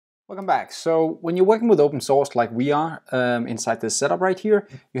Welcome back. So when you're working with open source like we are inside this setup right here,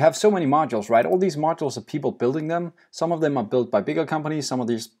 you have so many modules, right? All these modules are people building them. Some of them are built by bigger companies, some of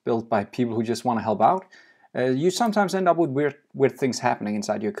these built by people who just want to help out. You sometimes end up with weird things happening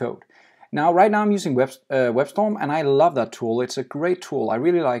inside your code. Now, right now I'm using WebStorm, and I love that tool. It's a great tool. I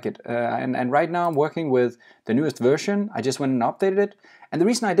really like it. And right now I'm working with the newest version. I just went and updated it. And the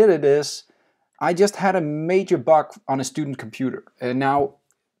reason I did it is I just had a major bug on a student computer. Now,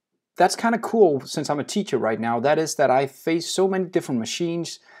 that's kind of cool since I'm a teacher right now. That is that I face so many different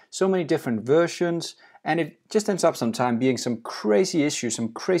machines, so many different versions, and it just ends up sometimes being some crazy issues,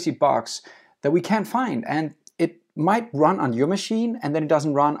 some crazy bugs that we can't find. And it might run on your machine and then it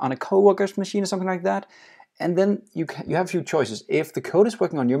doesn't run on a coworker's machine or something like that. And then you have a few choices. If the code is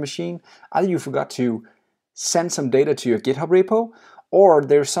working on your machine, either you forgot to send some data to your GitHub repo, or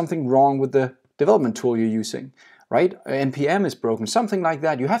there's something wrong with the development tool you're using. Right? NPM is broken, something like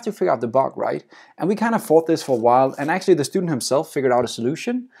that. You have to figure out the bug, right? And we kind of fought this for a while, and actually the student himself figured out a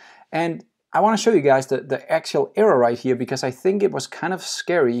solution. And I want to show you guys the actual error right here, because I think it was kind of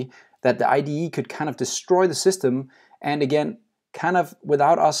scary that the IDE could kind of destroy the system, and again, kind of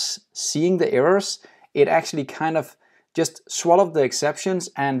without us seeing the errors, it actually kind of just swallowed the exceptions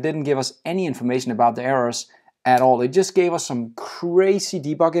and didn't give us any information about the errors at all. It just gave us some crazy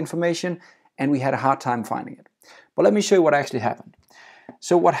debug information, and we had a hard time finding it. But let me show you what actually happened.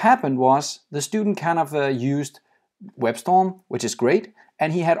 So what happened was the student kind of used WebStorm, which is great,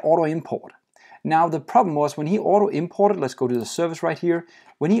 and he had auto import. Now the problem was when he auto imported, let's go to the service right here,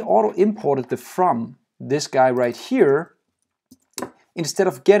 when he auto imported the from this guy right here, instead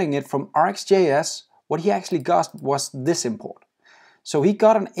of getting it from RxJS, what he actually got was this import. So he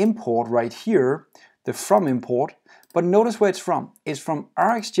got an import right here, the from import, but notice where it's from. It's from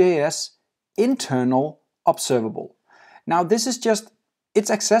RxJS internal observable. Now this is just,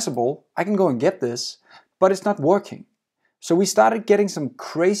 it's accessible, I can go and get this, but it's not working. So we started getting some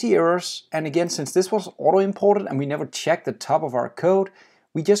crazy errors, and again, since this was auto imported and we never checked the top of our code,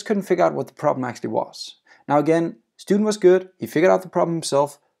 we just couldn't figure out what the problem actually was. Now again, student was good, he figured out the problem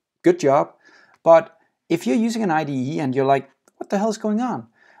himself, good job, but if you're using an IDE and you're like, what the hell is going on?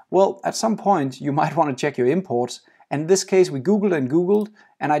 Well, at some point you might want to check your imports. And in this case, we Googled and Googled,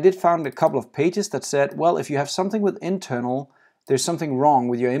 and I did find a couple of pages that said, well, if you have something with internal, there's something wrong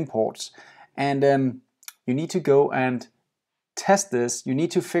with your imports. And you need to go and test this. You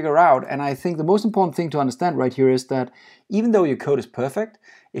need to figure out, and I think the most important thing to understand right here is that even though your code is perfect,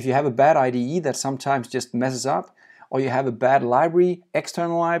 if you have a bad IDE that sometimes just messes up, or you have a bad library,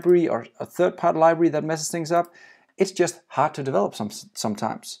 external library, or a third-party library that messes things up, it's just hard to develop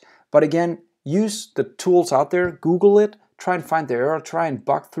sometimes. But again, use the tools out there, Google it, try and find the error, try and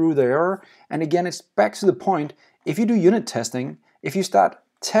bug through the error. And again, it's back to the point, if you do unit testing, if you start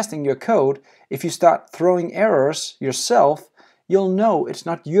testing your code, if you start throwing errors yourself, you'll know it's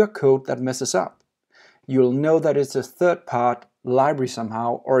not your code that messes up. You'll know that it's a third-party library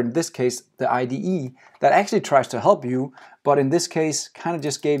somehow, or in this case, the IDE that actually tries to help you, but in this case, kind of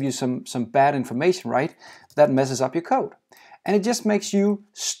just gave you some bad information, right? That messes up your code. And it just makes you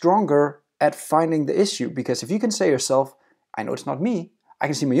stronger at finding the issue, because if you can say yourself, I know it's not me, I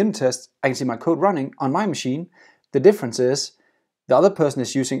can see my unit tests, I can see my code running on my machine, the difference is the other person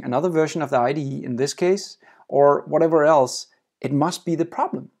is using another version of the IDE in this case, or whatever else, it must be the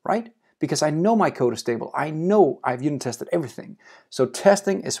problem, right? Because I know my code is stable, I know I've unit tested everything. So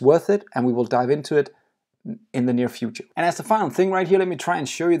testing is worth it, and we will dive into it in the near future. And as the final thing right here, let me try and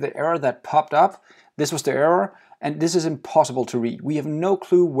show you the error that popped up. This was the error, and this is impossible to read. We have no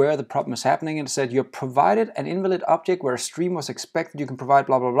clue where the problem is happening. It said you provided an invalid object where a stream was expected, you can provide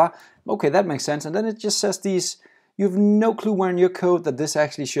blah blah blah. Okay, that makes sense. And then it just says these, you have no clue where in your code that this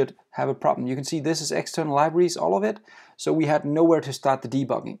actually should have a problem. You can see this is external libraries, all of it. So we had nowhere to start the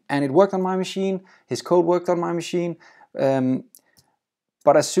debugging. And it worked on my machine, his code worked on my machine.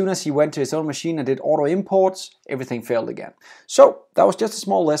 But as soon as he went to his own machine and did auto imports, everything failed again. So that was just a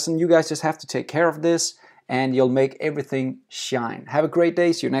small lesson. You guys just have to take care of this, and you'll make everything shine. Have a great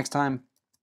day. See you next time.